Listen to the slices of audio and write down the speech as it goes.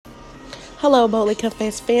Hello, Boldly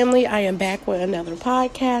Confess family. I am back with another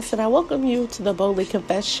podcast, and I welcome you to the Boldly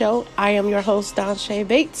Confess show. I am your host, Don Shay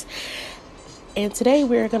Bates, and today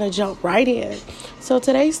we're going to jump right in. So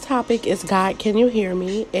today's topic is God, Can You Hear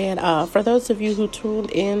Me? And for those of you who tuned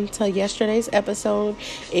in to yesterday's episode,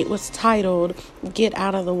 it was titled, Get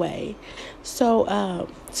Out of the Way. So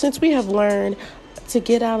since we have learned to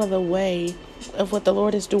get out of the way of what the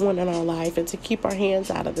Lord is doing in our life and to keep our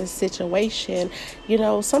hands out of this situation,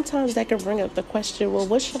 sometimes that can bring up the question, well,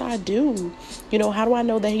 what should I do? How do I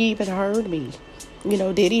know that he even heard me?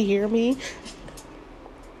 Did he hear me?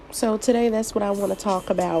 So today, that's what I want to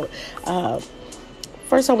talk about.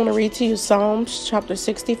 First, I want to read to you Psalms chapter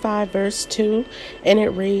 65, verse 2, and it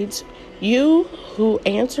reads, "You who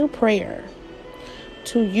answer prayer,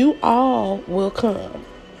 to you all will come."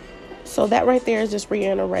 So that right there is just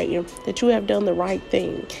reiterating that you have done the right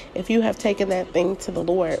thing if you have taken that thing to the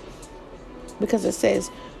Lord. Because it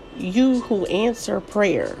says, you who answer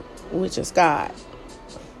prayer, which is God.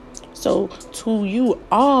 So to you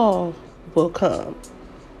all will come.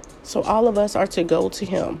 So all of us are to go to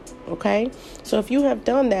him, okay? So if you have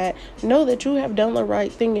done that, know that you have done the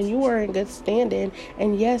right thing and you are in good standing.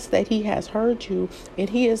 And yes, that he has heard you and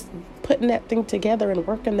he is putting that thing together and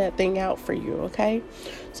working that thing out for you, okay?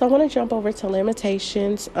 So I want to jump over to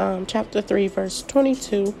Lamentations chapter 3, verse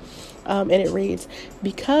 22, and it reads,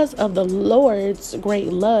 "Because of the Lord's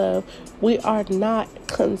great love, we are not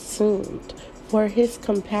consumed, for his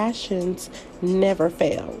compassions never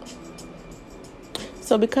fail."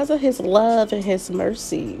 So because of his love and his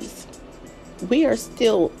mercies, we are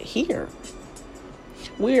still here.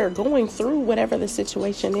 We are going through whatever the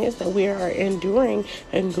situation is that we are enduring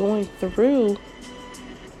and going through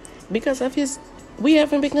because of we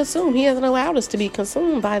haven't been consumed. He hasn't allowed us to be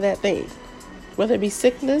consumed by that thing. Whether it be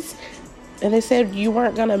sickness, and they said you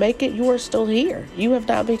weren't going to make it, you are still here. You have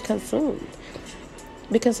not been consumed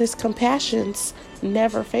because his compassions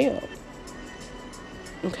never fail.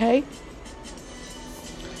 Okay?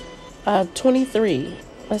 23.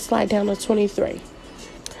 Let's slide down to 23.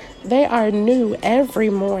 "They are new every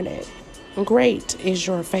morning. Great is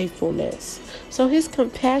your faithfulness." So his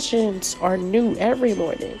compassions are new every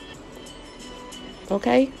morning.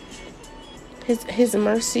 Okay? His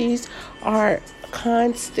mercies are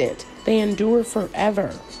constant. They endure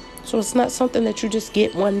forever. So it's not something that you just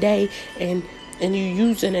get one day and you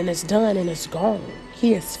use it and it's done and it's gone.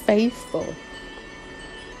 He is faithful.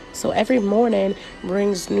 So every morning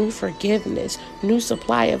brings new forgiveness, new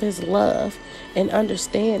supply of his love and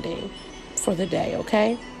understanding for the day,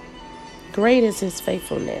 okay? Great is his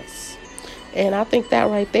faithfulness. And I think that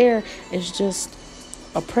right there is just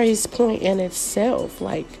a praise point in itself.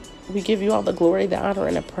 Like, we give you all the glory, the honor,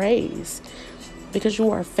 and the praise because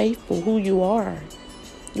you are faithful who you are.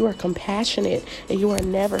 You are compassionate and you are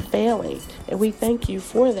never failing. And we thank you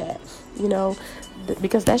for that,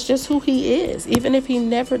 because that's just who he is. Even if he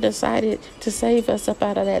never decided to save us up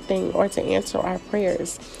out of that thing or to answer our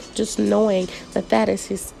prayers, just knowing that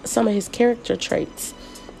is some of his character traits,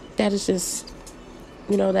 that is just,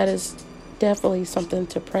 that is definitely something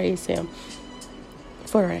to praise him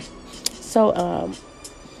for. So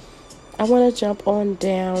I want to jump on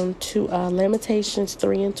down to Lamentations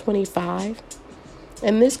 3 and 25.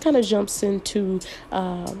 And this kind of jumps into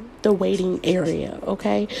the waiting area,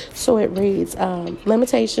 okay? So it reads,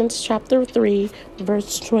 Lamentations chapter 3,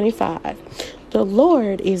 verse 25. "The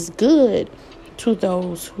Lord is good to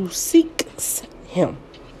those who seeks him."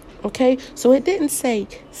 Okay? So it didn't say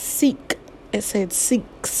seek. It said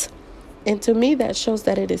seeks. And to me, that shows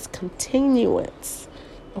that it is continuance.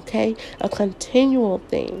 Okay? A continual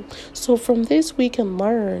thing. So from this, we can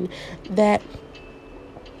learn that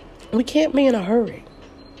we can't be in a hurry.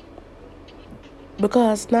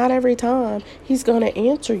 Because not every time he's going to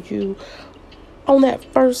answer you on that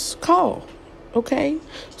first call. Okay?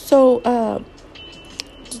 So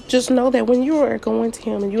just know that when you are going to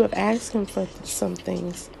him and you have asked him for some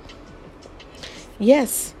things,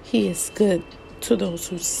 yes, he is good to those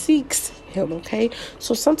who seeks him. Okay?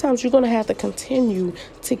 So sometimes you're going to have to continue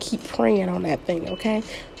to keep praying on that thing. Okay?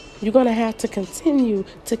 You're going to have to continue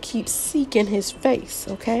to keep seeking his face.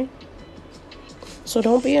 Okay? So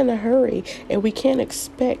don't be in a hurry, and we can't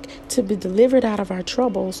expect to be delivered out of our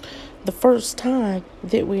troubles the first time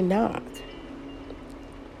that we knock.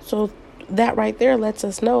 So that right there lets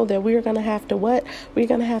us know that we're going to have to what? We're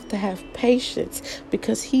going to have patience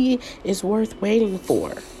because he is worth waiting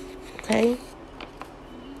for. Okay?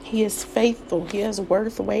 He is faithful. He is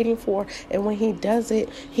worth waiting for. And when he does it,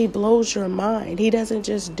 he blows your mind. He doesn't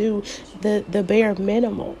just do the bare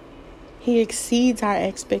minimum. He exceeds our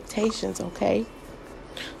expectations, okay?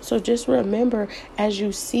 So just remember, as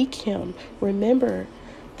you seek him, remember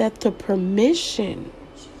that the permission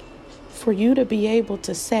for you to be able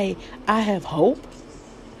to say, I have hope,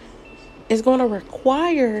 is going to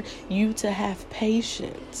require you to have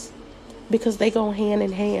patience, because they go hand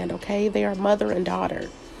in hand, okay? They are mother and daughter,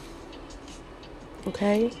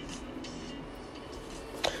 okay?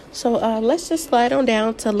 So let's just slide on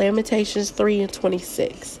down to Lamentations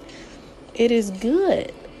 3:26. It is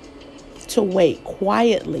good to wait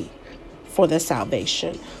quietly for the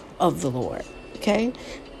salvation of the Lord, okay?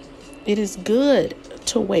 It is good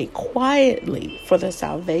to wait quietly for the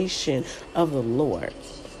salvation of the Lord.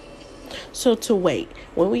 So to wait,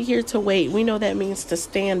 when we hear to wait, we know that means to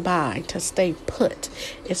stand by, to stay put.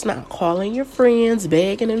 It's not calling your friends,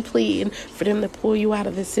 begging and pleading for them to pull you out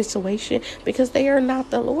of this situation, because they are not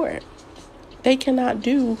the Lord. They cannot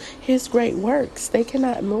do his great works. They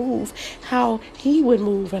cannot move how he would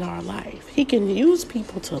move in our life. He can use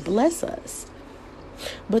people to bless us.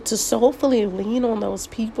 But to soulfully lean on those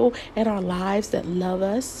people in our lives that love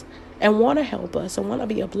us and want to help us and want to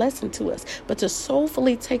be a blessing to us, but to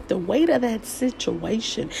soulfully take the weight of that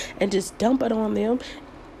situation and just dump it on them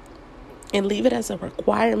and leave it as a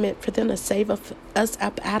requirement for them to save us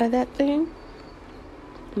up out of that thing.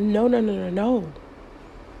 No.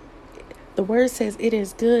 The word says it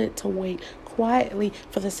is good to wait quietly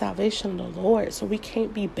for the salvation of the Lord. So we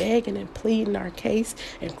can't be begging and pleading our case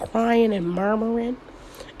and crying and murmuring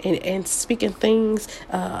and speaking things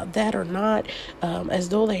that are not as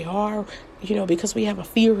though they are, because we have a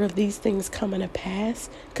fear of these things coming to pass.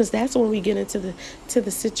 Because that's when we get into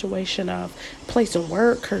the situation of placing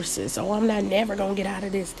word curses. Oh, I'm never gonna get out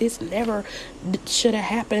of this. This never should have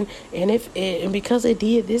happened. And because it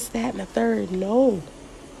did this, that, and the third. No.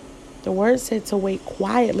 The word said to wait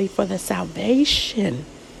quietly for the salvation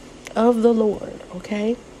of the Lord,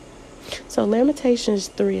 okay? So Lamentations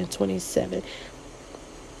 3:27.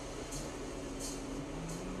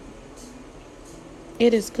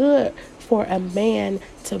 It is good for a man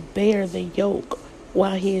to bear the yoke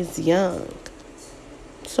while he is young.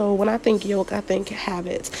 So when I think yoke, I think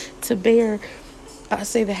habits. To bear, I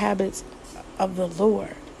say the habits of the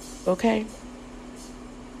Lord, okay?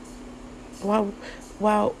 While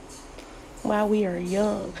we are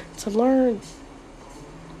young, to learn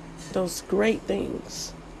those great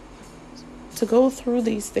things, to go through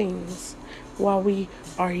these things while we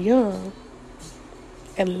are young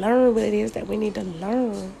and learn what it is that we need to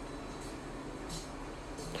learn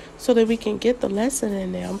so that we can get the lesson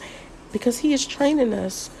in them, because he is training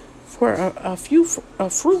us for a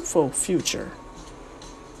fruitful future.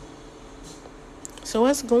 So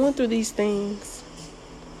us going through these things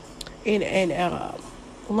and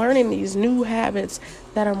learning these new habits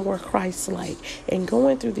that are more Christ-like and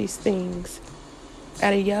going through these things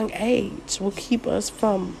at a young age will keep us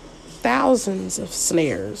from thousands of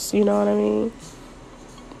snares, you know what I mean?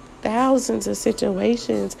 Thousands of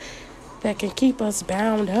situations that can keep us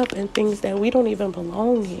bound up in things that we don't even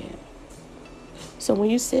belong in. So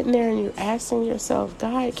when you're sitting there and you're asking yourself,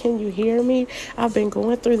 God, can you hear me? I've been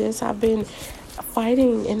going through this. I've been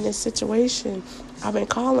fighting in this situation. I've been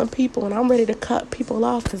calling people and I'm ready to cut people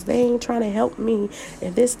off because they ain't trying to help me.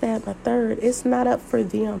 And this, that, and the third. It's not up for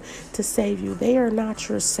them to save you. They are not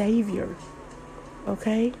your savior.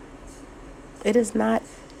 Okay? It is not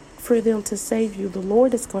for them to save you. The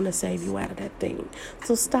Lord is going to save you out of that thing.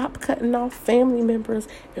 So stop cutting off family members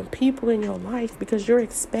and people in your life because you're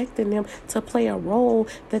expecting them to play a role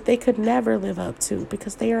that they could never live up to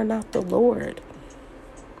because they are not the Lord.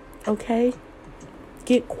 Okay?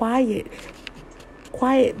 Get quiet.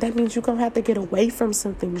 Quiet, that means you're going to have to get away from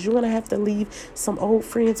some things. You're going to have to leave some old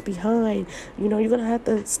friends behind. You're going to have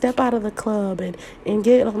to step out of the club and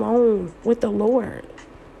get alone with the Lord.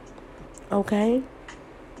 Okay?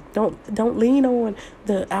 Don't lean on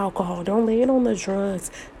the alcohol. Don't lean on the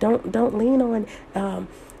drugs. Don't lean on,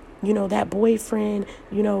 that boyfriend,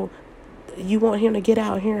 you want him to get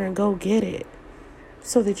out here and go get it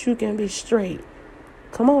so that you can be straight.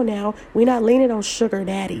 Come on now. We're not leaning on sugar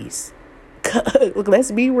daddies.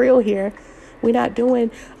 Let's be real here. We're not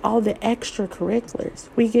doing all the extracurriculars.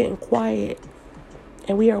 We getting quiet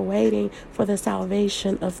and we are waiting for the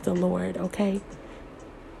salvation of the Lord, okay?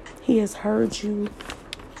 He has heard you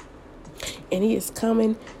and he is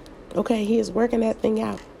coming, okay? He is working that thing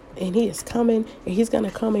out and he is coming and he's going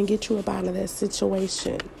to come and get you up out of that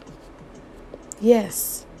situation.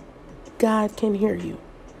 Yes, God can hear you,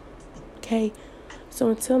 okay? So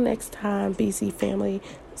until next time, BC family,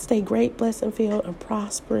 stay great, blessed, and filled, and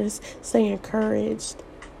prosperous. Stay encouraged.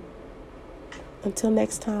 Until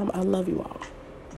next time, I love you all.